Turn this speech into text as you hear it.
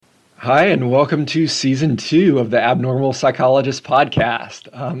Hi, and welcome to Season 2 of the Abnormal Psychologist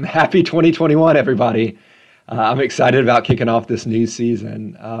podcast. Happy 2021, everybody. I'm excited about kicking off this new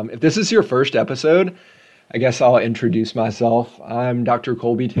season. If this is your first episode, I guess I'll introduce myself. I'm Dr.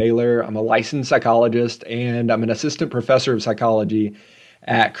 Colby Taylor. I'm a licensed psychologist, and I'm an assistant professor of psychology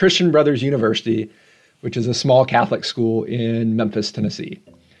at Christian Brothers University, which is a small Catholic school in Memphis, Tennessee.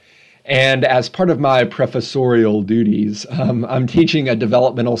 And as part of my professorial duties, I'm teaching a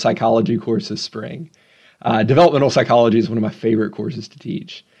developmental psychology course this spring. Developmental psychology is one of my favorite courses to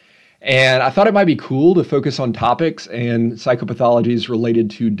teach. And I thought it might be cool to focus on topics and psychopathologies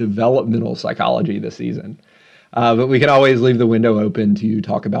related to developmental psychology this season. But we can always leave the window open to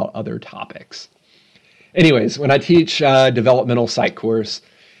talk about other topics. Anyways, when I teach a developmental psych course,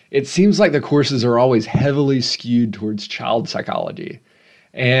 it seems like the courses are always heavily skewed towards child psychology.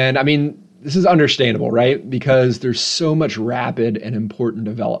 And I mean, this is understandable, right? Because there's so much rapid and important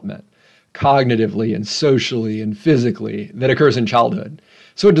development, cognitively and socially and physically, that occurs in childhood.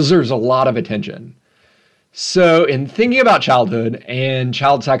 So it deserves a lot of attention. So in thinking about childhood and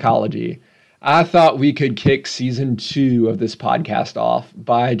child psychology, I thought we could kick season 2 of this podcast off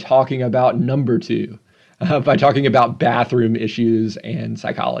by talking about number 2, by talking about bathroom issues and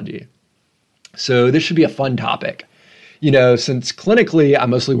psychology. So this should be a fun topic. You know, since clinically I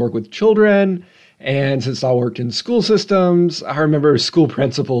mostly work with children, and since I worked in school systems, I remember school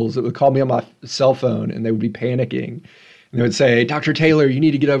principals that would call me on my cell phone and they would be panicking. And they would say, Dr. Taylor, you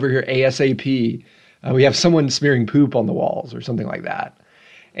need to get over here ASAP. We have someone smearing poop on the walls or something like that.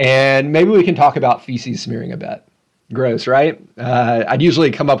 And maybe we can talk about feces smearing a bit. Gross, right? I'd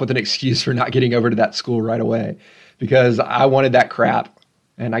usually come up with an excuse for not getting over to that school right away because I wanted that crap,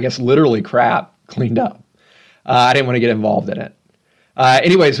 and I guess literally crap, cleaned up. I didn't want to get involved in it.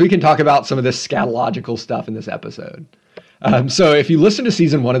 Anyways, we can talk about some of this scatological stuff in this episode. So if you listen to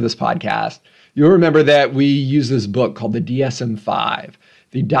season 1 of this podcast, you'll remember that we use this book called the DSM-5,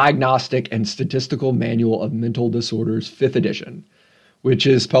 the Diagnostic and Statistical Manual of Mental Disorders, 5th edition, which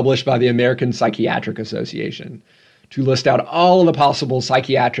is published by the American Psychiatric Association to list out all of the possible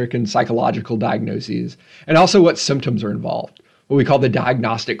psychiatric and psychological diagnoses, and also what symptoms are involved, what we call the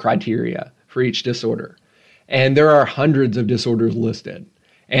diagnostic criteria for each disorder. And there are hundreds of disorders listed.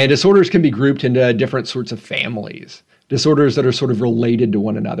 And disorders can be grouped into different sorts of families. Disorders that are sort of related to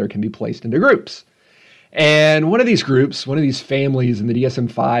one another can be placed into groups. And one of these groups, one of these families in the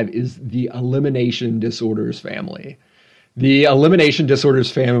DSM-5 is the elimination disorders family. The elimination disorders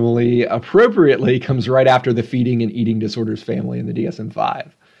family appropriately comes right after the feeding and eating disorders family in the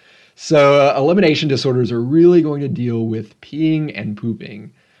DSM-5. So elimination disorders are really going to deal with peeing and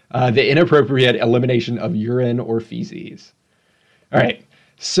pooping. The inappropriate elimination of urine or feces. All right,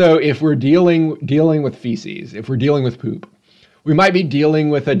 so if we're dealing with feces, if we're dealing with poop, we might be dealing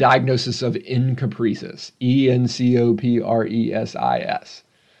with a diagnosis of Encopresis, Encopresis.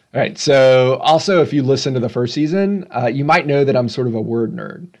 All right, so also if you listen to the first season, you might know that I'm sort of a word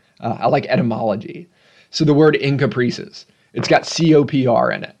nerd. I like etymology. So the word Encopresis, it's got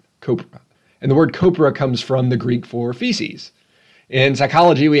COPR in it, copra. And the word copra comes from the Greek for feces. In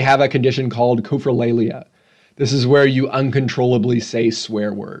psychology, we have a condition called coprolalia. This is where you uncontrollably say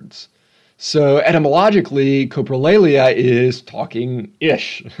swear words. So etymologically, coprolalia is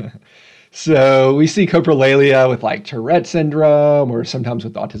talking-ish. So we see coprolalia with like Tourette syndrome or sometimes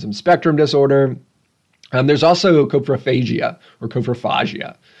with autism spectrum disorder. There's also coprophagia or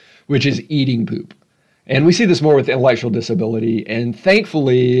coprophagia, which is eating poop. And we see this more with intellectual disability. And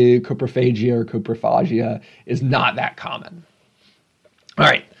thankfully, coprophagia or coprophagia is not that common. All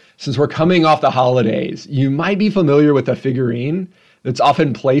right, since we're coming off the holidays, you might be familiar with a figurine that's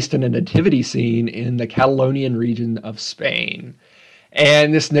often placed in a nativity scene in the Catalonian region of Spain.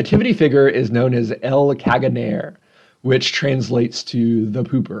 And this nativity figure is known as El Caganer, which translates to the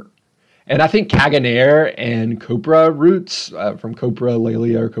pooper. And I think Caganer and copra roots from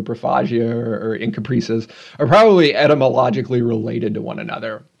coprolalia or coprophagia or Encopresis are probably etymologically related to one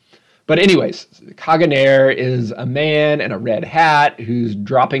another. But anyways, Caganer is a man in a red hat who's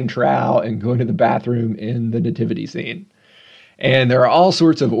dropping trout and going to the bathroom in the nativity scene. And there are all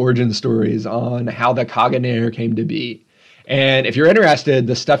sorts of origin stories on how the Caganer came to be. And if you're interested,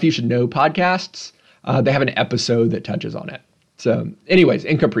 the Stuff You Should Know podcasts, they have an episode that touches on it. So anyways,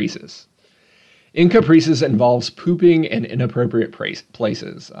 Encopresis. Encopresis involves pooping in inappropriate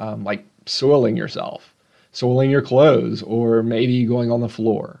places, like soiling yourself, soiling your clothes, or maybe going on the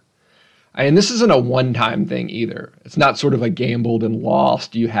floor. And this isn't a one-time thing either. It's not sort of a gambled and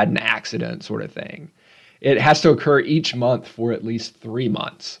lost, you had an accident sort of thing. It has to occur each month for at least 3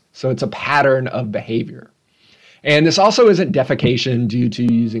 months. So it's a pattern of behavior. And this also isn't defecation due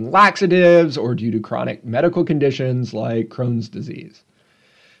to using laxatives or due to chronic medical conditions like Crohn's disease.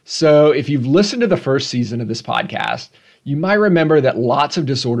 So if you've listened to the first season of this podcast, you might remember that lots of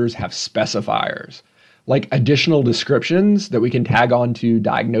disorders have specifiers, like additional descriptions that we can tag on to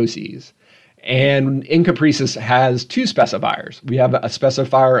diagnoses. And Encopresis has two specifiers. We have a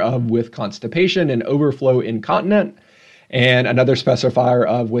specifier of with constipation and overflow incontinent, and another specifier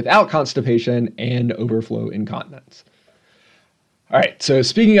of without constipation and overflow incontinence. All right, so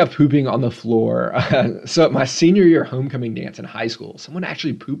speaking of pooping on the floor, so at my senior year homecoming dance in high school, someone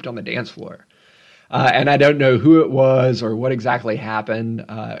actually pooped on the dance floor. And I don't know who it was or what exactly happened.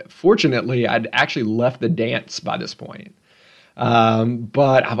 Fortunately, I'd actually left the dance by this point.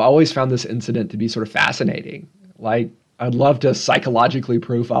 But I've always found this incident to be sort of fascinating. Like, I'd love to psychologically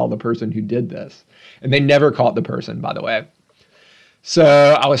profile the person who did this. And they never caught the person, by the way.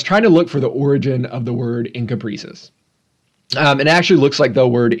 So I was trying to look for the origin of the word encopresis. It actually looks like the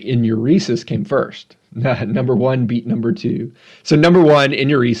word enuresis came first. Number one beat number two. So number one,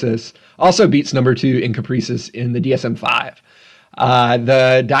 enuresis, also beats number two, encopresis, in the DSM-5.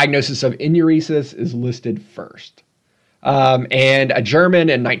 The diagnosis of enuresis is listed first. And a German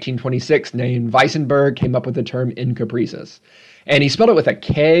in 1926 named Weissenberg came up with the term encopresis. And he spelled it with a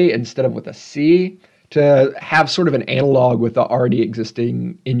K instead of with a C to have sort of an analog with the already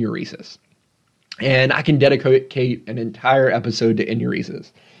existing enuresis. And I can dedicate an entire episode to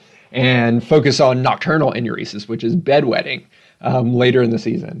enuresis and focus on nocturnal enuresis, which is bedwetting, later in the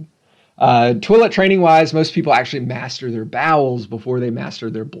season. Toilet training-wise, most people actually master their bowels before they master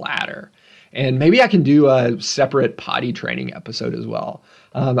their bladder. And maybe I can do a separate potty training episode as well.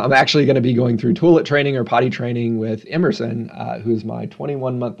 I'm actually going to be going through toilet training or potty training with Emerson, who's my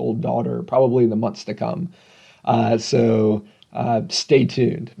 21-month-old daughter, probably in the months to come. So stay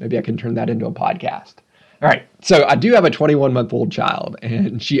tuned. Maybe I can turn that into a podcast. All right. So I do have a 21-month-old child,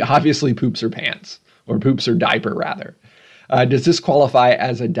 and she obviously poops her pants, or poops her diaper, rather. Does this qualify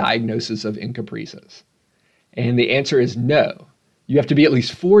as a diagnosis of encopresis? And the answer is no. You have to be at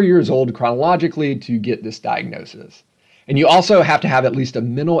least 4 years old chronologically to get this diagnosis. And you also have to have at least a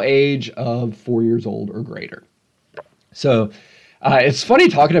mental age of 4 years old or greater. So it's funny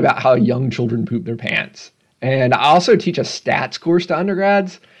talking about how young children poop their pants. And I also teach a stats course to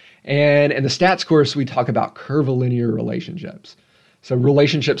undergrads. And in the stats course, we talk about curvilinear relationships. So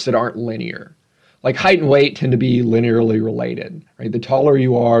relationships that aren't linear. Like height and weight tend to be linearly related, right? The taller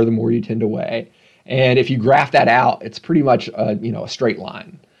you are, the more you tend to weigh. And if you graph that out, it's pretty much a straight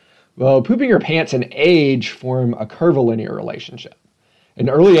line. Well, pooping your pants and age form a curvilinear relationship. In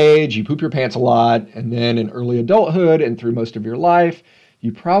early age, you poop your pants a lot, and then in early adulthood and through most of your life,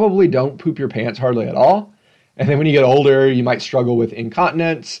 you probably don't poop your pants hardly at all. And then when you get older, you might struggle with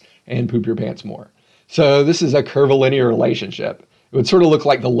incontinence and poop your pants more. So this is a curvilinear relationship. It would sort of look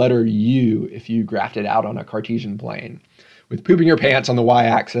like the letter U if you graphed it out on a Cartesian plane, with pooping your pants on the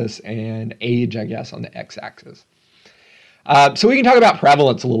y-axis and age, I guess, on the x-axis. So we can talk about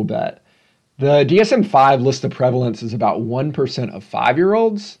prevalence a little bit. The DSM-5 lists the prevalence as about 1% of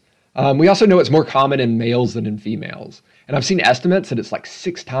 5-year-olds. We also know it's more common in males than in females. And I've seen estimates that it's like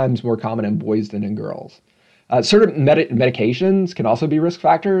 6 times more common in boys than in girls. Certain medications can also be risk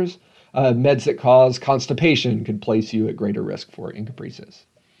factors. Meds that cause constipation could place you at greater risk for encopresis.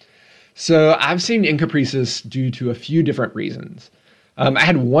 So I've seen encopresis due to a few different reasons. I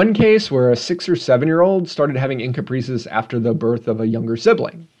had one case where a 6 or 7-year-old started having encopresis after the birth of a younger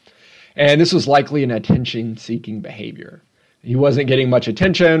sibling. And this was likely an attention-seeking behavior. He wasn't getting much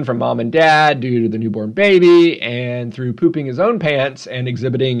attention from mom and dad due to the newborn baby, and through pooping his own pants and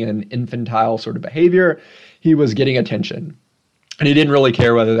exhibiting an infantile sort of behavior, he was getting attention. And he didn't really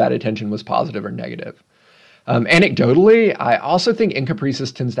care whether that attention was positive or negative. Anecdotally, I also think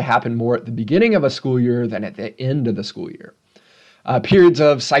encopresis tends to happen more at the beginning of a school year than at the end of the school year. Periods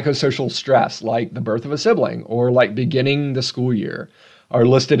of psychosocial stress, like the birth of a sibling or like beginning the school year, are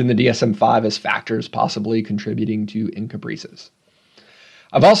listed in the DSM-5 as factors possibly contributing to encopresis.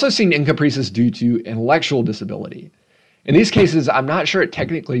 I've also seen encopresis due to intellectual disability. In these cases, I'm not sure it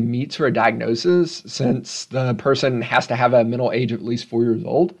technically meets for a diagnosis since the person has to have a mental age of at least 4 years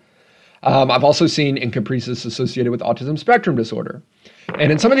old. I've also seen encopresis associated with autism spectrum disorder. And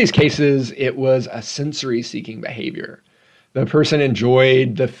in some of these cases, it was a sensory-seeking behavior. The person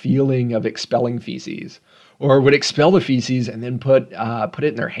enjoyed the feeling of expelling feces, or would expel the feces and then put it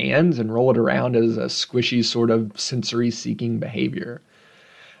in their hands and roll it around as a squishy sort of sensory-seeking behavior.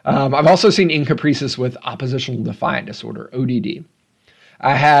 I've also seen encopresis with oppositional defiant disorder, ODD.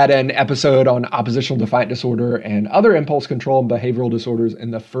 I had an episode on oppositional defiant disorder and other impulse control and behavioral disorders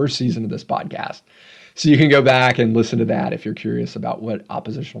in the first season of this podcast. So you can go back and listen to that if you're curious about what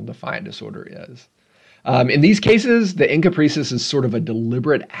oppositional defiant disorder is. In these cases, the encopresis is sort of a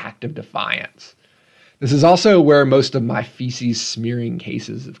deliberate act of defiance. This is also where most of my feces smearing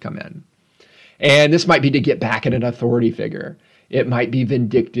cases have come in. And this might be to get back at an authority figure. It might be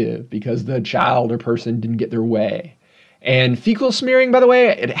vindictive because the child or person didn't get their way. And fecal smearing, by the way,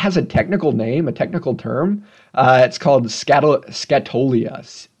 it has a technical name, a technical term. It's called scatolia, Scatolia,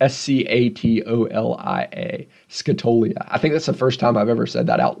 scatolia. I think that's the first time I've ever said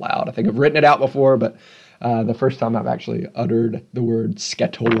that out loud. I think I've written it out before, but the first time I've actually uttered the word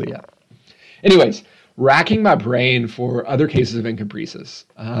scatolia. Anyways, racking my brain for other cases of encopresis.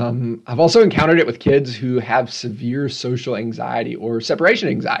 I've also encountered it with kids who have severe social anxiety or separation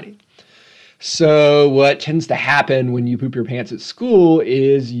anxiety. So what tends to happen when you poop your pants at school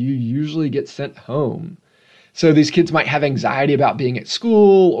is you usually get sent home. So these kids might have anxiety about being at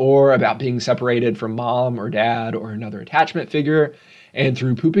school or about being separated from mom or dad or another attachment figure. And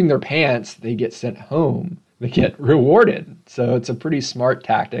through pooping their pants, they get sent home. They get rewarded. So it's a pretty smart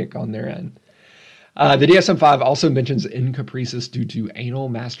tactic on their end. The DSM-5 also mentions encopresis due to anal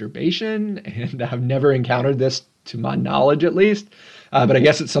masturbation, and I've never encountered this to my knowledge at least, but I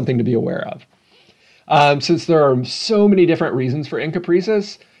guess it's something to be aware of. Since there are so many different reasons for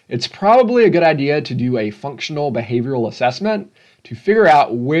encopresis, it's probably a good idea to do a functional behavioral assessment to figure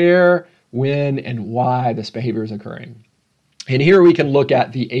out where, when, and why this behavior is occurring. And here we can look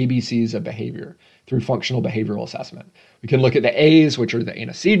at the ABCs of behavior through functional behavioral assessment. We can look at the A's, which are the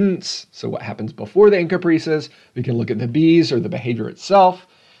antecedents, so what happens before the encopresis. We can look at the B's, or the behavior itself.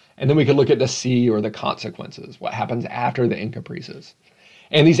 And then we can look at the C, or the consequences, what happens after the encopresis.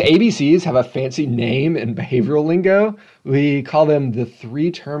 And these ABCs have a fancy name in behavioral lingo. We call them the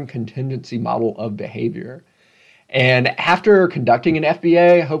three-term contingency model of behavior. And after conducting an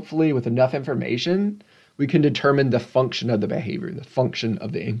FBA, hopefully with enough information, we can determine the function of the behavior, the function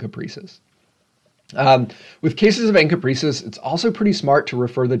of the encopresis. With cases of encopresis, it's also pretty smart to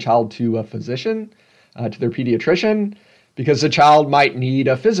refer the child to a physician, to their pediatrician, because the child might need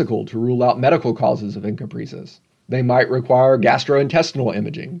a physical to rule out medical causes of encopresis. They might require gastrointestinal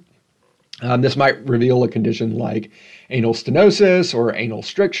imaging. This might reveal a condition like anal stenosis or anal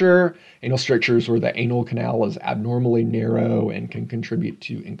stricture. Anal strictures where the anal canal is abnormally narrow and can contribute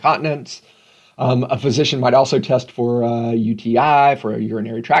to incontinence. A physician might also test for a UTI, for a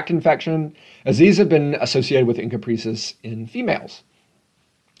urinary tract infection, as these have been associated with encopresis in females.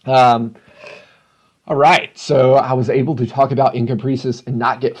 All right, so I was able to talk about encopresis and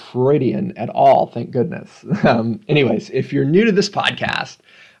not get Freudian at all, thank goodness. Anyways, if you're new to this podcast,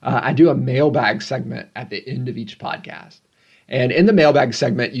 I do a mailbag segment at the end of each podcast. And in the mailbag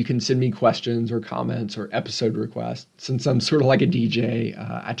segment, you can send me questions or comments or episode requests. Since I'm sort of like a DJ,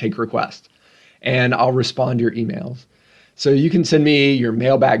 I take requests. And I'll respond to your emails. So you can send me your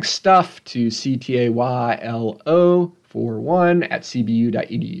mailbag stuff to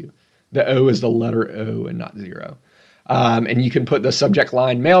ctaylo41@cbu.edu. The O is the letter O and not 0. And you can put the subject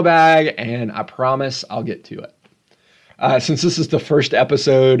line mailbag, and I promise I'll get to it. Since this is the first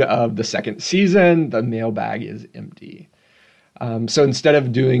episode of the second season, the mailbag is empty. So instead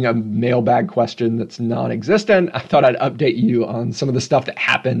of doing a mailbag question that's non-existent, I thought I'd update you on some of the stuff that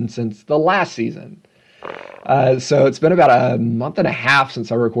happened since the last season. So it's been about a month and a half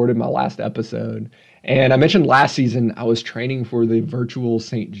since I recorded my last episode. And I mentioned last season I was training for the virtual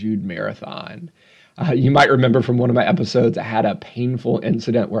St. Jude Marathon. You might remember from one of my episodes, I had a painful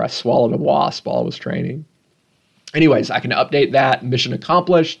incident where I swallowed a wasp while I was training. Anyways, I can update that. Mission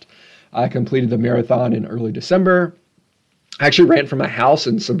accomplished. I completed the marathon in early December. I actually ran from my house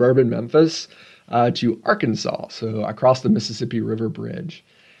in suburban Memphis to Arkansas. So I crossed the Mississippi River Bridge,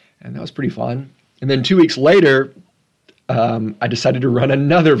 and that was pretty fun. And then 2 weeks later, I decided to run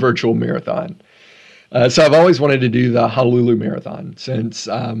another virtual marathon. So I've always wanted to do the Honolulu Marathon since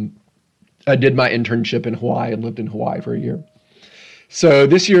I did my internship in Hawaii and lived in Hawaii for a year. So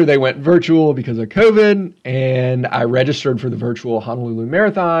this year they went virtual because of COVID, and I registered for the virtual Honolulu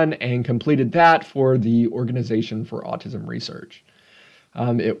Marathon and completed that for the Organization for Autism Research.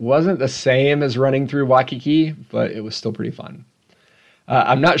 It wasn't the same as running through Waikiki, but it was still pretty fun.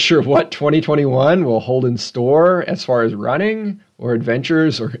 I'm not sure what 2021 will hold in store as far as running or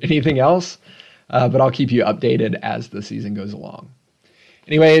adventures or anything else, but I'll keep you updated as the season goes along.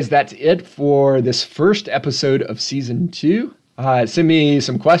 Anyways, that's it for this first episode of Season 2. Send me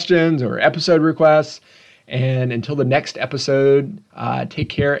some questions or episode requests. And until the next episode, take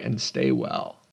care and stay well.